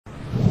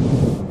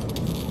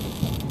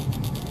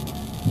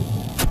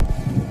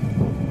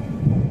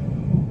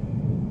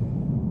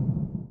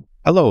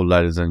Hello,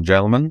 ladies and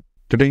gentlemen.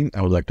 Today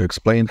I would like to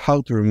explain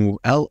how to remove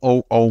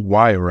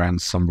LOOY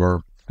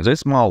ransomware.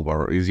 This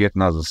malware is yet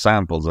another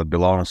sample that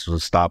belongs to the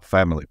stop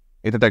family.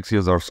 It attacks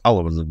users all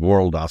over the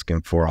world,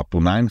 asking for up to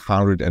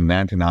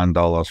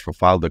 $999 for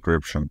file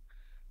decryption.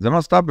 The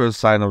most obvious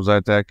sign of the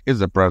attack is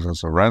the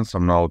presence of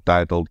ransom note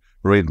titled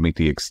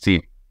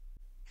readme.txt.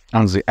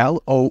 And the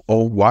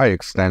LOOY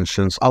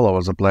extensions all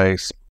over the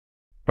place.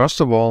 First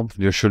of all,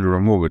 you should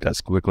remove it as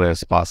quickly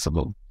as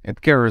possible.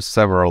 It carries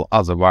several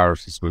other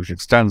viruses which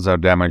extend their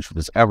damage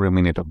with every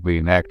minute of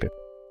being active.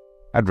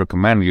 I'd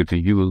recommend you to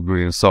use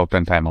Greensoft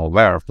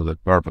Anti-Malware for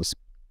that purpose.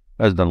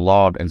 Let's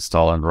download,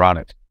 install, and run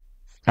it.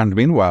 And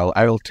meanwhile,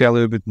 I will tell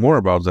you a bit more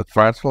about the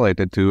threats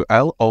related to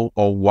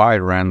LOOY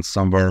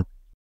ransomware.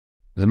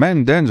 The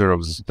main danger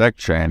of this attack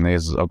chain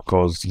is, of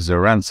course, the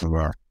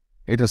ransomware.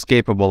 It is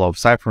capable of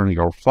ciphering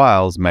your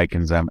files,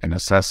 making them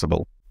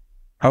inaccessible.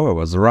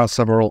 However, there are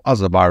several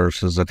other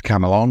viruses that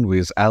come along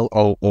with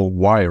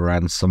LOOY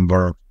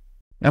ransomware.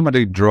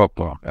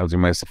 Djvu, as you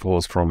may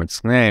suppose from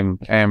its name,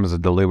 aims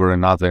at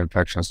delivering other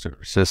infections to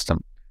your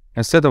system.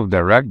 Instead of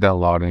direct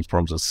downloading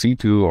from the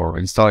C2 or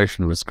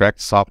installation with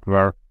cracked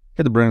software,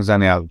 it brings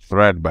any other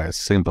threat by a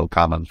simple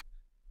command.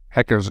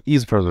 Hackers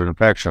ease further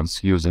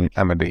infections using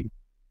Djvu.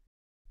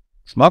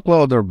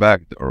 Smokeloader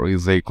backdoor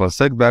is a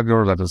classic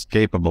backdoor that is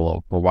capable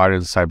of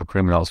providing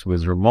cybercriminals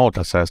with remote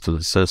access to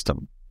the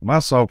system.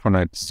 Most often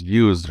it's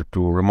used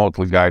to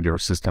remotely guide your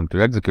system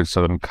to execute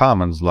certain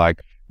commands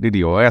like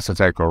DDoS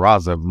attack or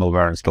other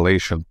malware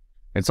installation.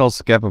 It's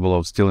also capable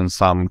of stealing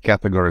some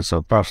categories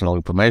of personal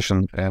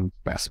information and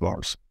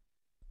passwords.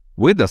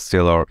 Windows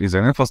Stealer is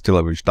an info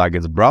stealer which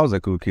targets browser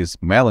cookies,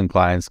 mailing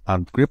clients,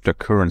 and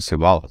cryptocurrency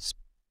wallets.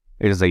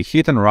 It is a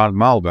hit-and-run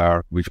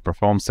malware which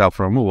performs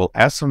self-removal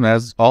as soon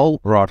as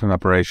all routine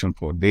operations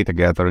for data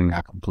gathering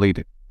are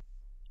completed.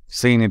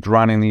 Seeing it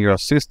running in your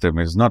system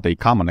is not a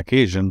common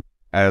occasion,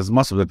 as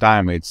most of the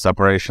time its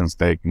operations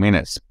take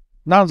minutes.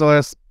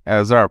 Nonetheless,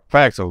 as there are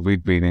facts of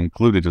it being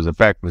included to the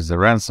pack with the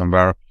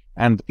ransomware,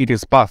 and it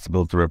is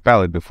possible to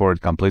repel it before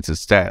it completes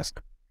its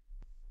task.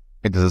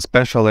 It is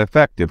especially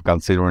effective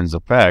considering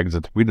the fact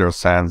that Windows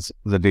sends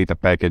the data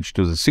package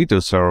to the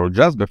C2 server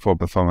just before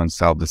performing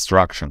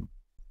self-destruction.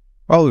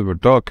 While we were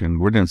talking,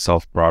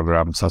 Greensoft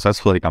program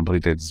successfully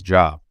completed its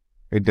job.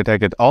 It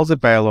detected all the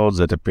payloads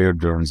that appeared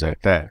during the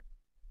attack.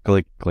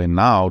 Click Clean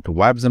Now to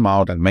wipe them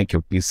out and make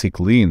your PC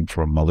clean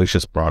from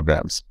malicious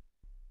programs.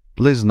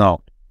 Please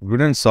note,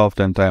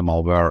 Greensoft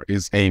Anti-Malware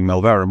is a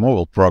malware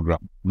removal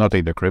program, not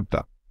a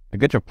decryptor. To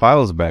get your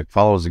files back,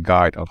 follow the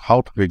guide on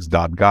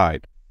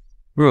howtofix.guide.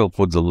 We will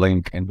put the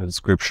link in the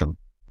description.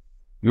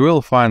 You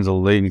will find the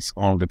links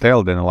on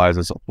detailed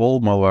analysis of all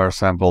malware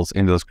samples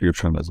in the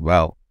description as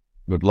well.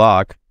 Good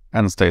luck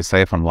and stay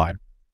safe online.